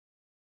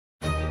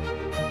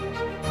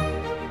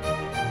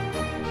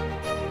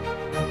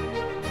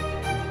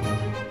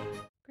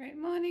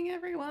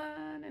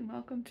everyone, and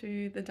welcome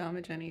to the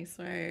Dharma Journey.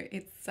 So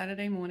it's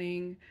Saturday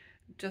morning,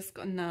 just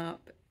gotten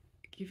up,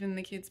 given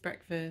the kids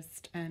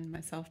breakfast and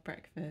myself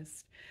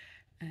breakfast,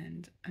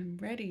 and I'm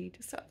ready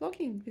to start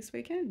vlogging this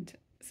weekend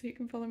so you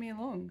can follow me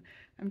along.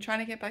 I'm trying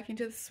to get back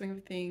into the swing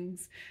of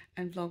things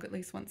and vlog at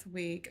least once a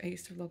week. I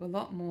used to vlog a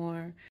lot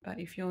more,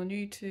 but if you're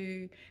new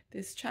to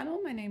this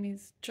channel, my name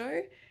is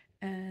Jo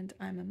and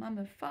I'm a mum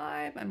of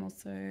 5. I'm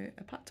also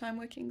a part-time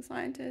working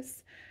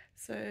scientist.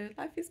 So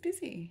life is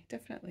busy,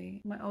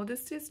 definitely. My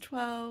oldest is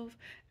 12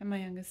 and my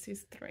youngest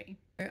is 3.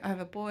 I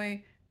have a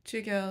boy,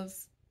 2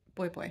 girls,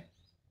 boy,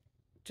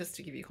 just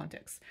to give you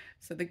context.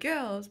 So the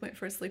girls went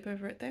for a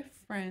sleepover at their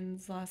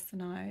friend's last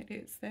night.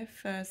 It's their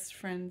first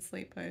friend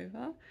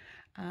sleepover.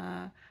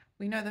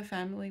 We know the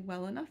family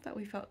well enough that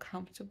we felt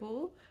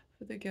comfortable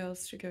for the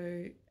girls to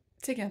go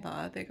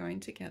together. They're going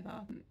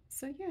together.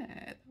 So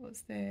yeah, that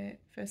was their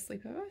first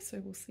sleepover.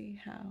 So we'll see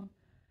how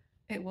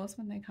it was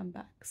when they come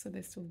back. So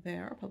they're still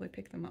there. I'll probably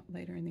pick them up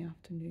later in the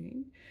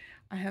afternoon.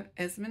 I have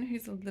Esmond,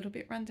 who's a little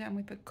bit run down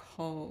with a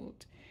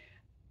cold.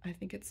 I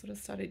think it sort of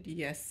started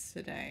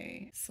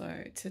yesterday.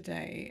 So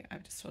today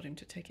I've just told him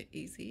to take it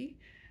easy,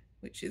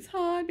 which is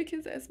hard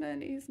because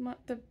Esmond is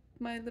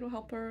my little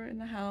helper in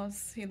the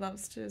house. He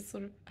loves to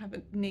sort of have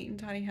a neat and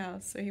tidy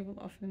house. So he will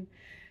often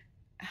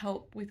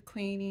help with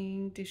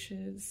cleaning,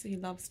 dishes. He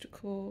loves to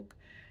cook.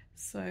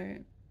 So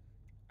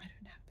I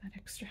don't have that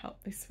extra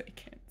help this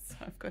weekend, so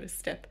I've got to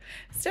step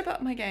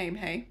up my game,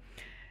 hey.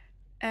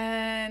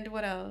 And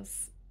what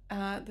else?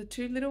 The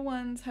 2 little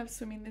ones have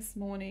swimming this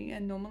morning,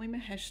 and normally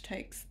Mahesh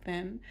takes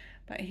them,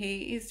 but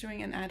he is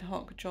doing an ad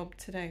hoc job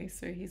today,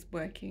 so he's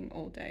working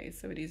all day,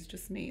 so it is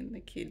just me and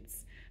the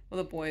kids, or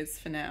the boys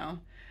for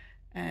now.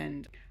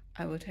 And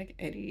I will take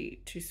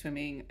Eddie to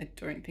swimming. I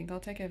don't think I'll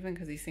take Evan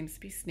because he seems to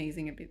be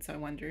sneezing a bit, so I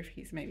wonder if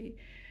he's maybe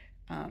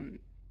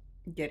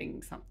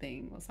getting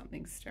something or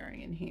something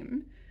stirring in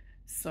him.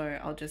 So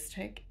I'll just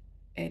take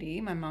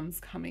Eddie. My mum's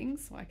coming,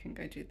 so I can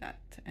go do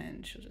that,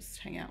 and she'll just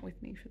hang out with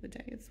me for the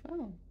day as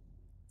well.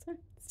 So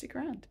stick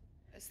around.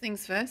 First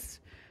things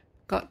first,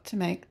 got to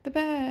make the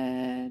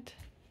bed.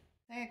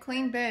 A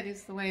clean bed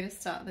is the way to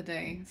start the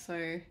day.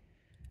 So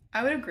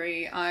I would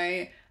agree.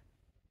 I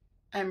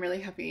am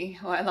really happy,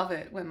 well, I love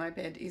it when my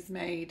bed is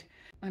made.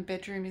 My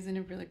bedroom is in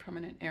a really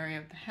prominent area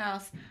of the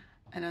house,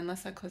 and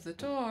unless I close the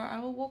door, I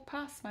will walk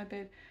past my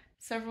bed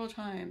several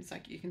times.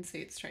 Like, you can see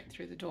it straight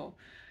through the door.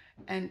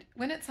 And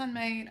when it's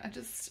unmade, I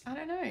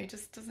don't know, it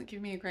just doesn't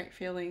give me a great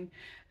feeling.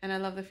 And I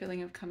love the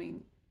feeling of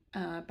coming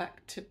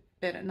back to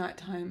bed at night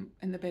time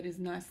and the bed is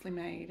nicely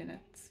made, and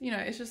it's, you know,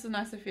 it's just a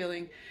nicer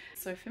feeling.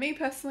 So for me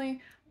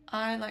personally,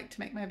 I like to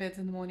make my beds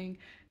in the morning.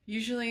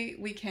 Usually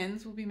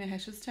weekends will be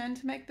Mahesh's turn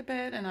to make the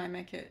bed, and I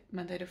make it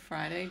Monday to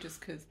Friday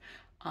just because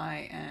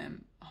I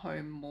am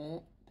home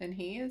more than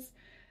he is.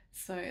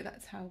 So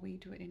that's how we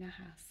do it in our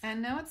house.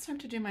 And now it's time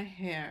to do my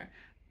hair.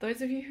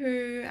 Those of you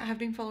who have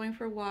been following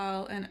for a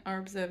while and are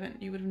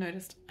observant, you would have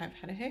noticed I've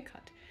had a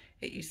haircut.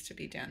 It used to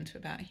be down to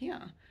about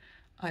here.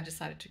 I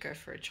decided to go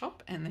for a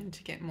chop and then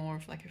to get more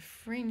of like a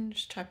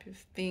fringe type of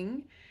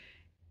thing.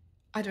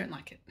 I don't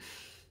like it.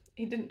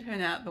 It didn't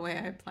turn out the way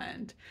I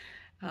planned.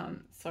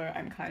 So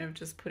I'm kind of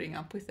just putting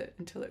up with it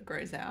until it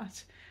grows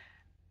out.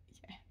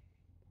 Yeah,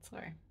 so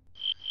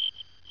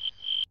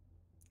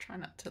try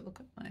not to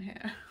look at my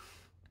hair.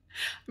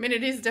 I mean,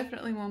 it is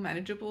definitely more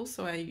manageable,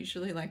 so I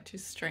usually like to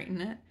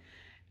straighten it.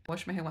 I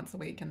wash my hair once a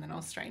week and then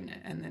I'll straighten it,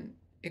 and then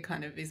it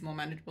kind of is more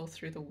manageable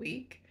through the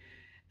week.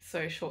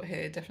 So short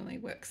hair definitely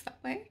works that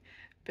way.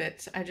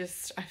 But I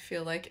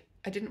feel like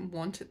I didn't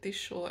want it this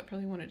short. I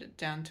probably wanted it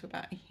down to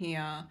about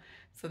here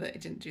so that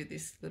it didn't do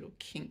this little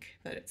kink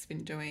that it's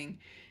been doing.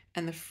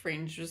 And the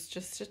fringe was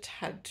just a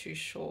tad too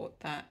short,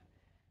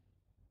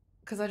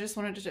 because I just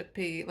wanted it to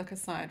be like a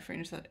side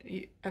fringe that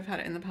I've had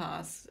it in the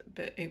past,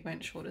 but it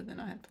went shorter than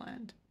I had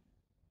planned.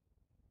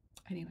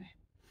 Anyway.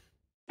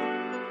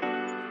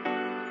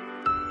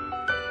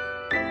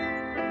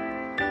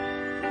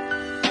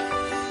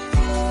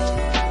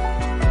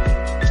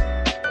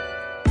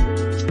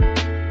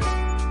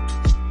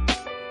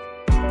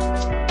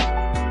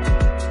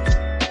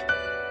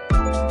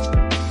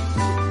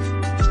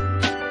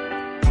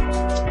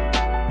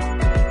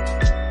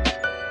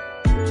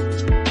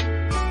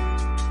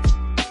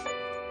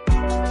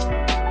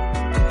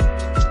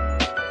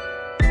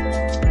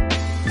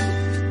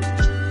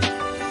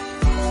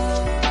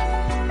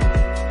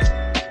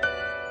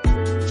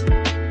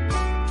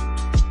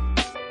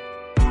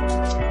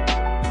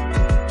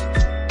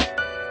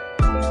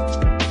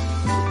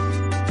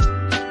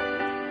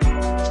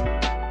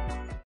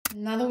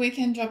 Another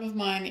weekend job of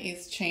mine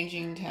is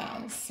changing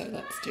towels, so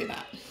let's do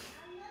that.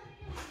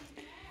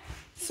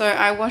 So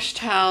I wash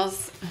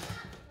towels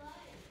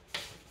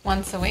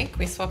once a week.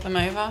 We swap them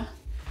over.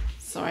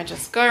 So I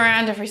just go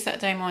around every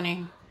Saturday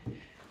morning,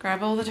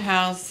 grab all the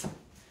towels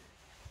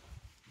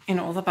in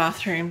all the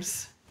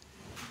bathrooms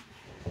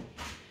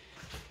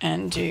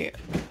and do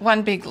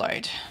one big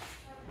load.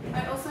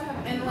 I also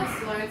have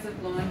endless loads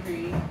of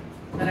laundry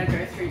that I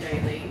go through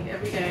daily.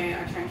 Every day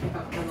I try and keep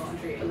up with the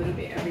laundry a little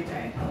bit. Every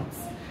day helps.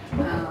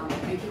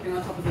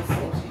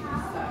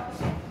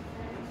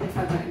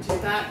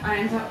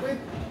 end up with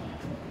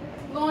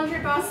laundry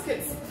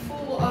baskets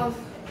full of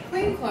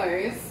clean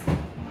clothes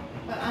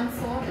but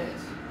unsorted.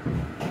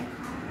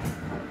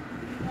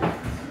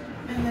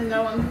 And then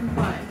no one can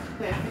find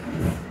their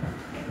things.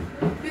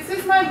 This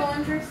is my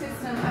laundry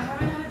system. I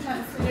haven't had a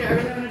chance to do it. I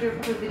really want to do a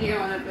proper video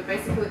on it, but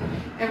basically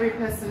every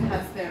person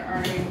has their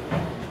own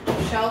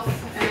shelf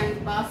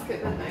and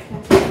basket that they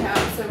can take out.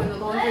 So when the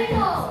laundry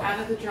comes out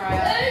of the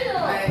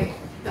dryer,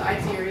 the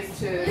idea is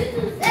to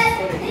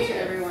sort it into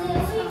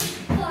everyone's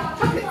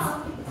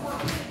pockets.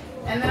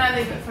 And then I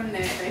leave it from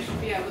there. They should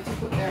be able to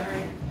put their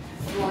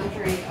own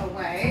laundry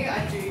away.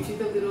 I do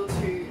the little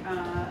two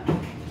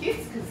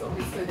kids because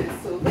obviously they're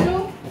still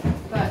little,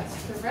 but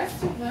the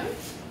rest of them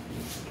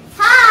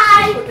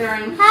put their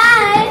own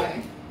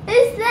away.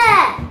 Who's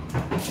there?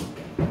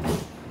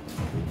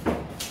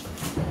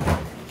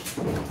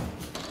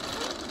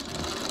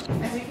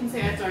 As you can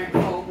see, I don't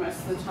fold most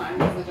of the time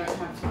because I don't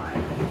have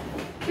time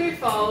to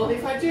fold.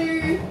 If I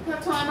do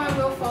have time, I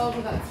will fold,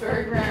 but that's a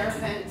very rare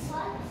event.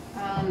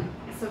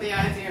 So the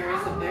idea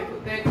is that they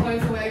put their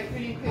clothes away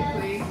pretty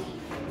quickly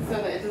so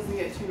that it doesn't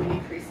get too many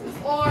creases.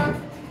 Or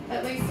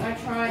at least I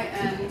try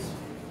and,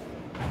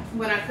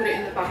 when I put it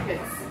in the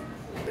buckets,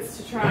 it's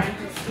to try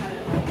and just kind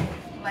of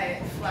lay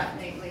it flat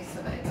neatly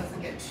so that it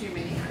doesn't get too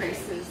many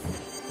creases.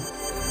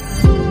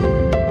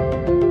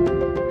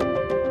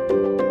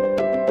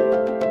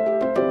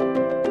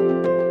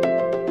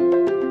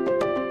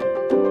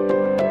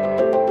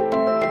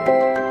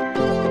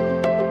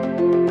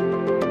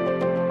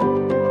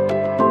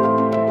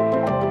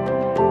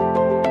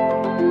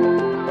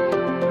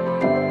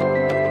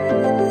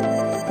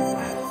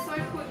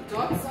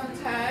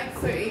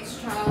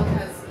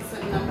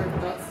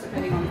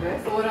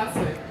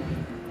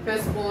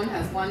 Firstborn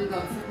has 1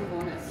 dot,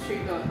 secondborn has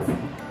 2 dots,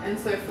 and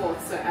so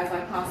forth. So as I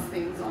pass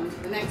things on to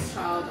the next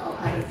child, I'll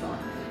add a dot.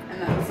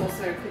 And that was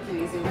also a quick and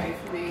easy way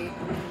for me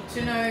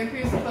to know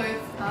whose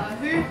clothes are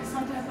who.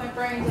 Sometimes my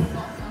brain does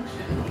not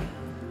function.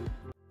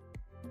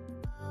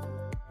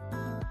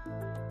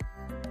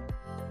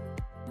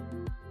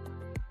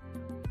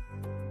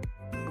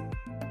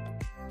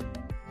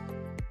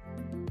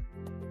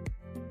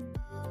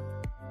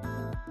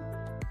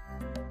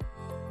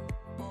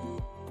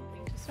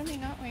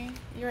 Swimming, aren't we?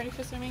 You ready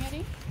for swimming,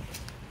 Eddie?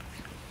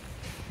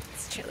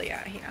 It's chilly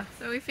out here.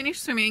 So we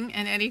finished swimming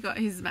and Eddie got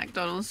his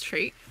McDonald's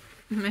treat.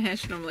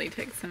 Mahesh normally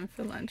takes him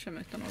for lunch at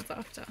McDonald's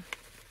after.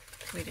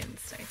 We didn't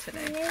stay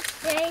today.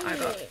 I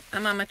got a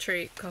mama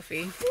treat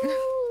coffee.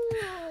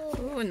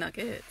 Ooh,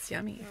 nuggets,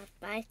 yummy.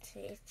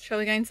 Shall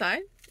we go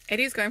inside?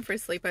 Eddie's going for a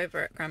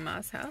sleepover at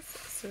Grandma's house,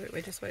 so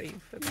we're just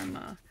waiting for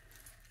Grandma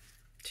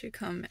to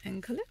come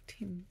and collect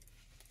him.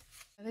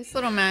 This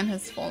little man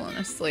has fallen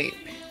asleep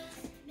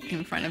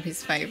in front of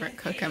his favourite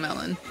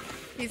cocomelon.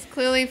 He's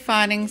clearly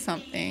fighting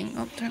something.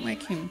 Oh, don't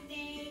wake him.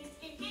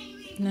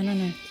 No, no,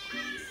 no.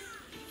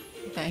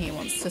 Okay, he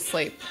wants to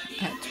sleep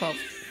at 12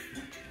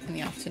 in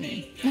the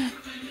afternoon.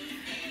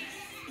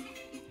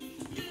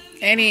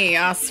 Eddie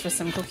asked for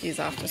some cookies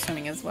after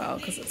swimming as well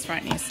because it's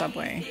right near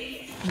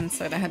Subway. And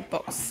so they had a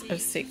box of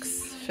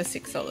 6 for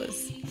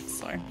 $6.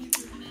 So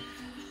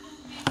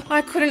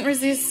I couldn't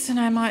resist, and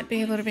I might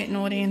be a little bit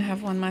naughty and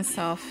have one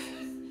myself.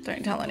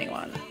 Don't tell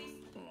anyone.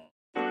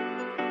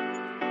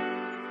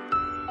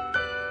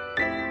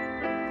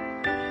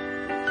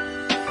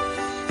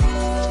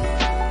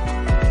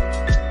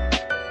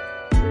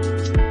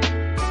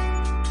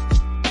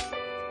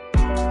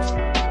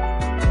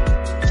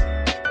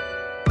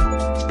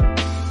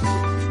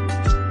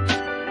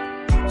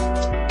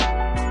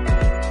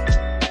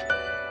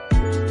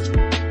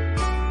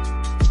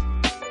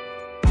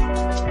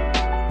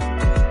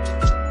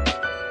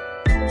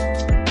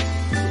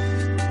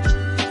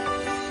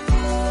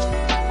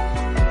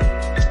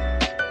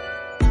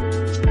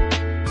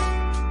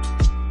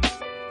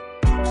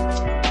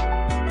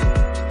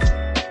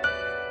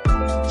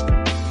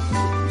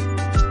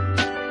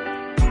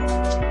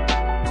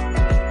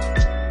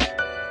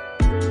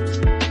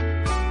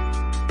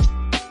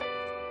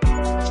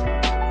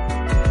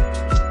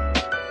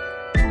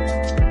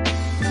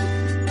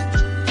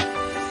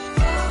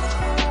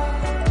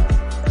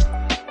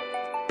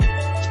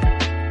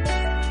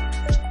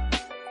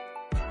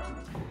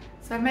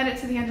 So I've made it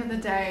to the end of the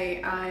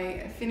day.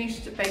 I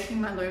finished baking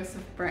my loaves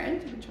of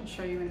bread, which I'll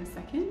show you in a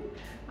second.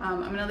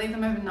 I'm going to leave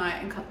them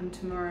overnight and cut them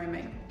tomorrow and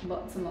make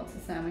lots and lots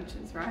of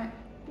sandwiches, right?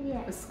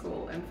 Yeah. For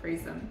school and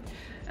freeze them.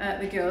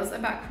 The girls are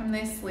back from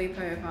their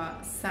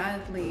sleepover.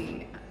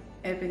 Sadly,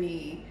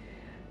 Ebony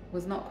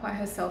was not quite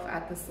herself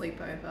at the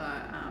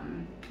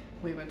sleepover.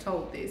 We were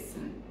told this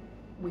and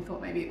we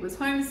thought maybe it was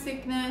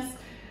homesickness.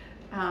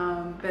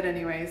 But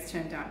anyways,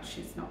 turned out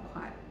she's not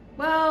quite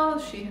well.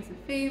 She has a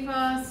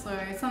fever, so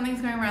something's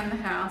going around the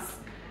house,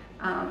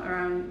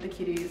 around the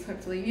kiddies.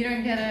 Hopefully you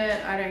don't get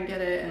it, I don't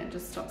get it, and it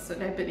just stops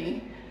at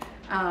Ebony.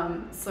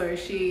 So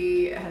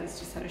she has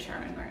just had a shower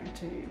and going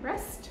to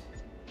rest.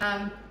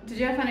 Did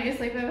you have fun at your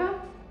sleepover?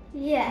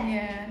 Yeah.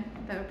 Yeah,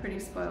 they were pretty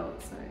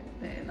spoiled, so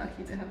they're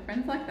lucky to have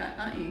friends like that,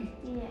 aren't you?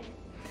 Yeah.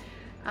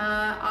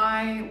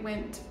 I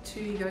went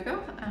to yoga,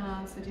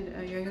 so I did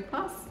a yoga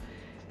class,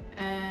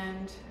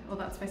 and well,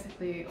 that's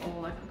basically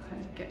all I could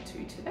kind of get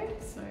to today.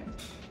 So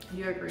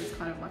yoga is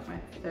kind of like my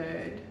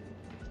third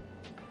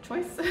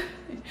choice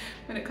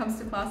when it comes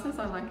to classes.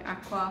 I like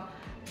aqua,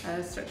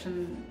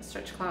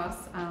 stretch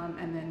class,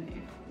 and then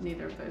if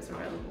neither of those are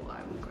available,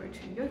 I will go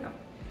to yoga.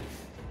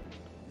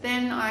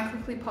 Then I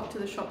quickly popped to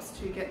the shops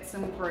to get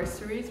some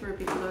groceries. We're a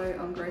bit low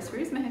on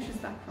groceries. Mahesh is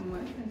back from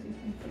work, as you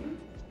can see.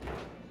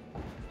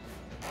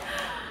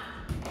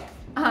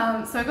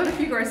 So I got a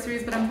few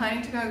groceries, but I'm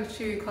planning to go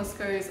to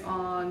Costco's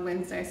on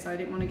Wednesday, so I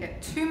didn't want to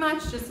get too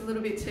much, just a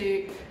little bit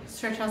to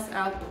stretch us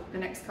out the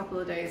next couple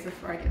of days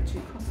before I get to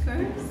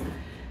Costco's.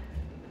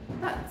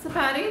 That's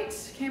about it.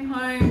 Came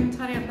home,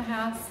 tidied up the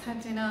house,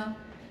 had dinner,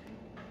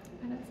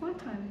 and it's night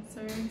time. So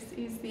this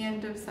is the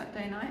end of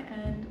Saturday night,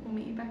 and we'll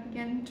meet you back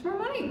again tomorrow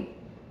morning.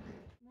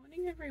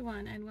 Morning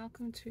everyone, and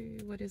welcome to,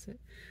 what is it?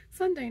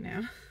 Sunday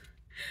now.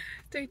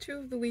 Day 2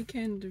 of the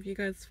weekend. If you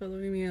guys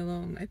following me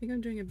along, I think I'm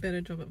doing a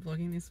better job at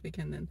vlogging this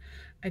weekend than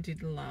I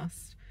did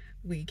last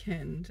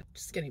weekend.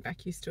 Just getting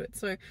back used to it.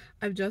 So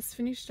I've just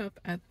finished up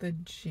at the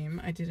gym.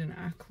 I did an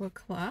aqua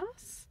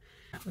class.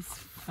 That was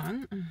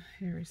fun. Oh,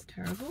 hair is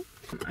terrible.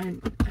 I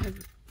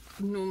have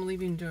normally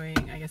been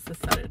doing, I guess, the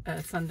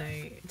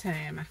Sunday 10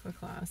 AM aqua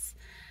class,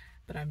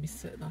 but I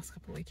missed it last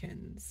couple of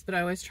weekends. But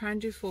I always try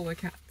and do 4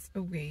 workouts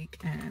a week,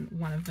 and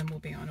one of them will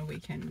be on a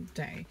weekend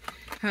day.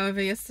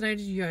 However, yesterday I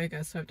did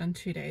yoga, so I've done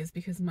 2 days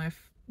because my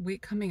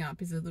week coming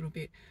up is a little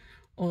bit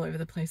all over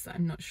the place.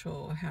 I'm not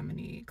sure how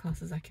many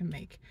classes I can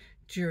make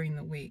during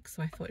the week,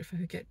 so I thought if I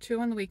could get 2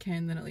 on the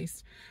weekend, then at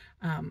least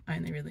I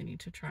only really need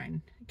to try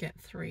and get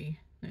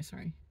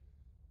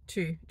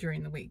 2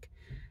 during the week.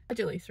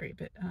 Ideally 3,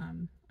 but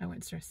I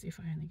won't stress if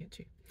I only get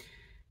 2.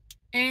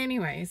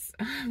 Anyways,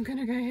 I'm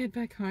gonna go head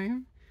back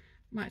home.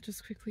 Might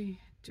just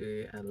quickly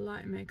do a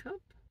light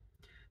makeup.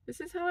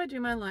 This is how I do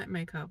my light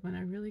makeup when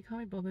I really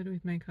can't be bothered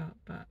with makeup,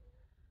 but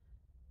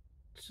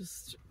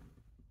just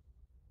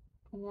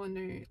want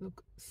to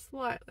look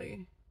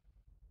slightly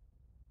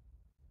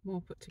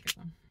more put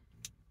together.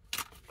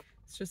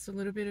 It's just a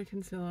little bit of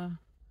concealer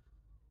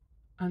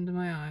under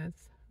my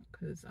eyes,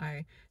 because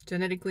I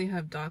genetically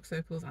have dark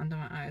circles under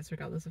my eyes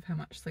regardless of how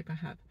much sleep I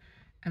have,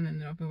 and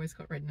then I've always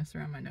got redness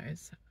around my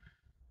nose.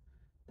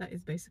 That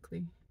is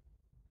basically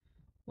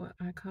what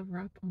I cover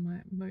up on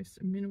my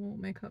most minimal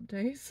makeup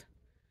days,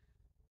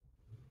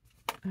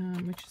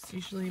 which is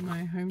usually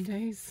my home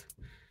days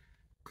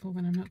or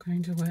when I'm not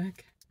going to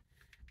work,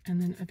 and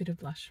then a bit of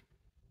blush.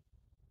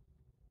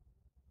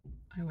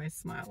 I always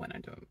smile when I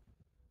do it,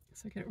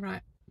 so I get it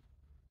right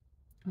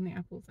on the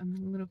apples and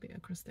then a little bit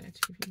across there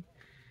to give you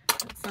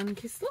that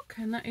sun-kissed look.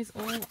 And that is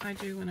all I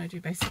do when I do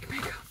basic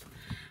makeup.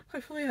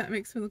 Hopefully that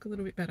makes me look a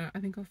little bit better. I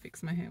think I'll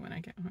fix my hair when I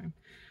get home.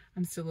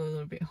 I'm still a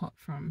little bit hot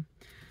from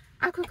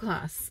aqua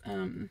class. I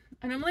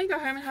normally go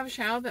home and have a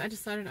shower, but I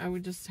decided I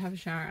would just have a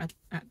shower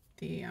at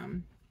the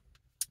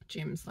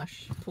gym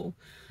 / pool,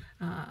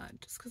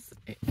 just because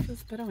it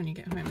feels better when you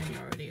get home and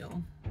you're already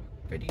all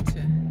ready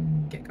to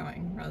get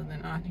going, rather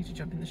than I need to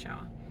jump in the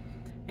shower.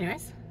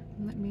 Anyways,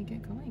 let me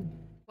get going.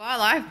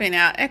 While I've been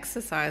out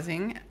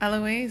exercising,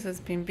 Eloise has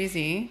been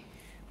busy.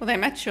 Well, they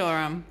match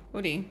your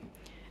hoodie,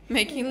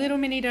 making little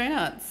mini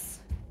donuts.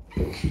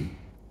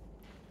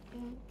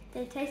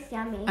 They taste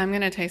yummy. I'm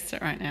going to taste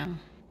it right now.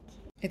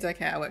 It's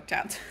okay, I worked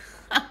out.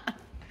 No.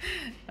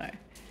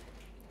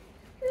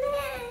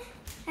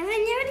 I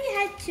mean, you already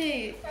had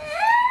 2.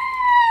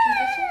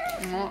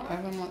 Oh,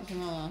 everyone wants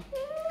another.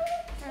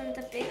 And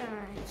the big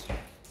ones.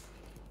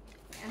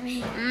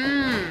 Yummy.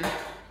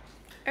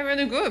 They're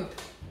really good.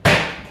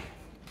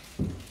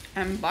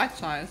 And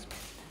bite-sized.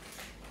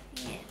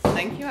 Yes.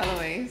 Thank you,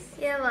 Eloise.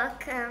 You're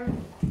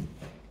welcome.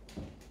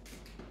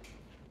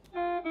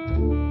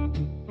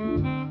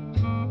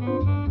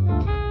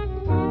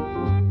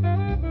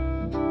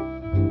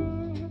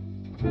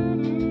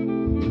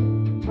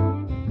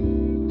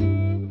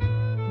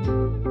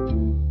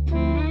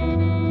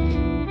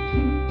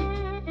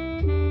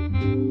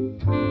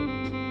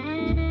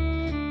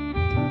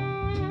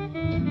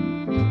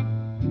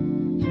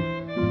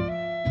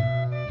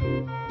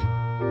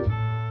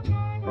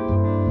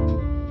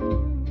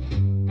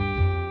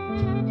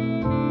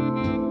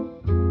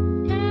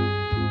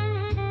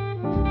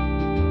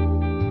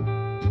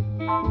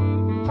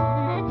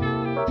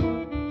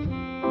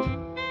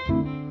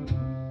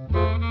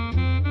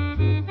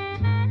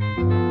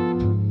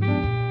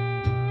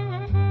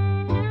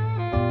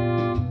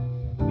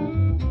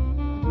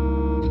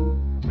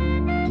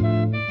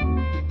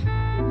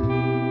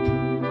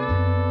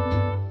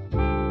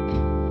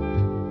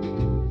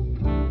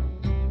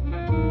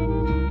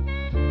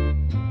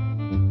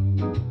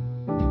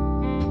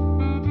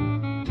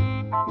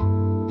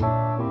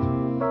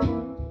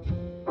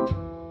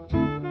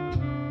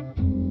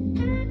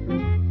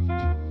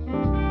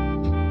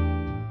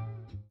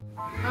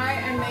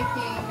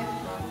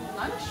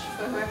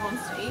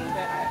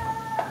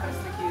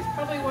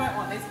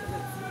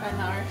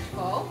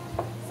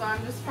 So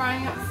I'm just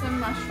frying up some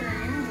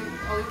mushroom with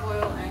olive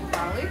oil and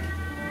garlic.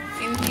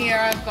 In here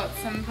I've got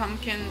some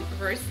pumpkin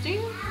roasting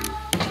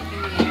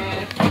in the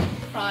air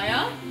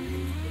fryer.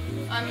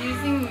 I'm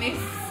using this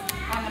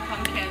on the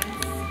pumpkins.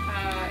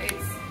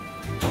 It's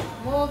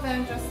more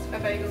than just a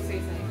bagel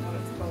seasoning, what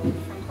it's called,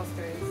 from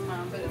Costco's.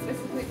 But it's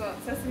basically got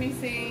sesame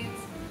seeds,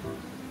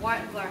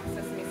 white and black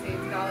sesame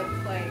seeds, garlic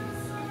flakes,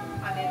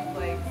 onion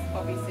flakes,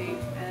 poppy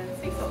seeds, and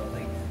sea salt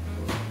flakes.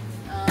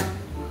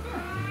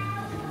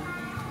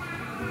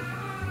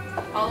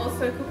 I'll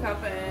also cook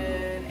up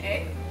an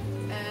egg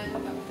and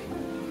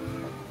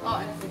and a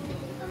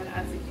zucchini. I'm going to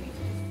add zucchini to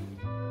this.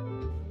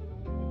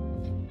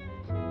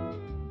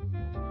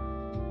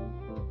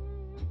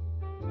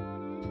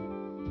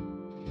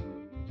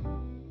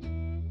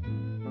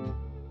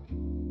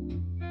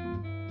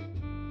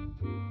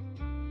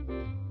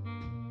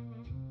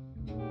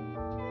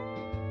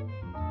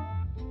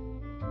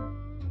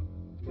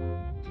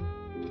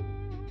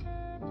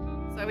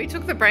 So we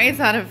took the braids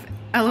out of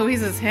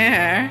Eloise's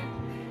hair.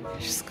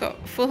 She's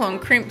got full-on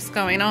crimps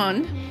going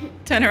on.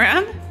 Turn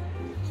around.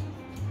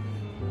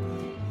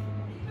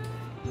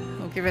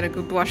 We'll give it a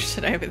good wash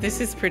today, but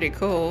this is pretty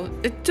cool.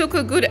 It took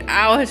a good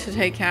hour to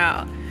take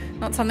out.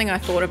 Not something I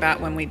thought about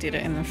when we did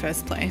it in the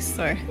first place,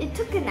 so. It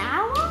took an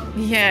hour?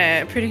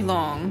 Yeah, pretty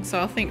long, so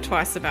I'll think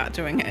twice about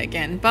doing it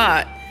again.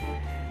 But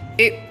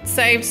it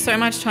saved so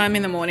much time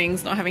in the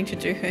mornings not having to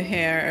do her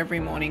hair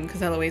every morning,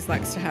 because Eloise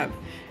likes to have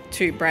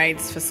 2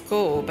 braids for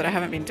school, but I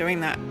haven't been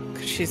doing that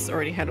because she's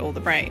already had all the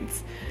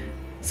braids.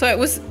 So it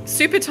was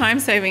super time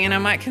saving, and I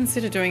might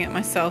consider doing it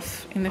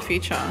myself in the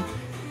future.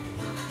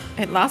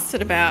 It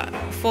lasted about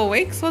 4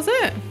 weeks, was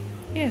it?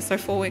 Yeah, so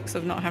 4 weeks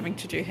of not having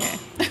to do hair.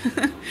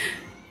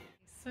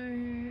 So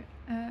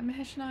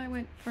Mahesh and I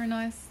went for a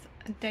nice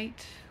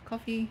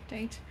coffee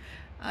date.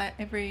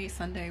 Every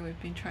Sunday we've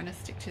been trying to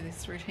stick to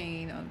this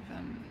routine of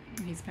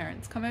his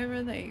parents come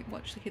over, they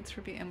watch the kids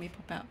for a bit, and we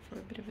pop out for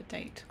a bit of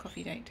a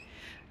coffee date.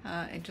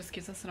 It just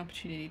gives us an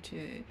opportunity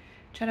to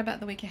chat about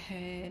the week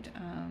ahead,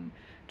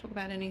 talk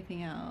about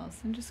anything else,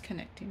 and just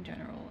connect in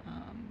general.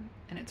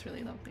 And it's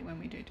really lovely when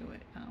we do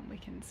it. We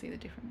can see the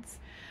difference.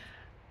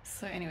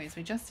 So anyways,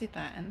 we just did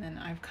that, and then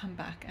I've come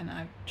back and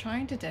I'm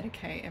trying to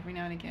dedicate every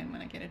now and again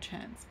when I get a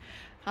chance,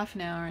 half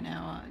an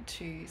hour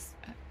to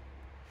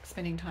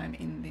spending time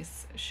in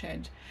this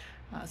shed.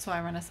 So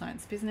I run a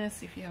science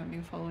business, if you haven't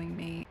been following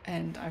me,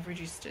 and I've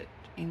reduced it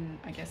in,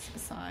 I guess, the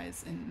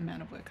size and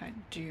amount of work I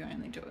do. I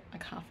only do it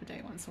like half a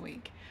day once a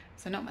week,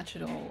 so not much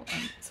at all,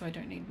 so I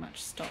don't need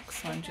much stock.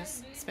 So I'm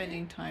just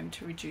spending time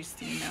to reduce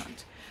the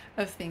amount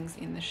of things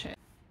in the shed.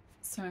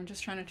 So I'm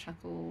just trying to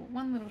chuckle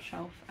one little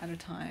shelf at a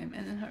time,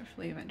 and then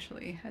hopefully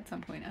eventually at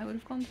some point I would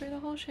have gone through the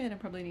whole shed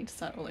and probably need to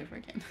start all over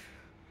again.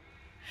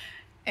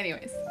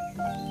 Anyways,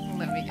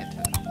 let me get to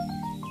it.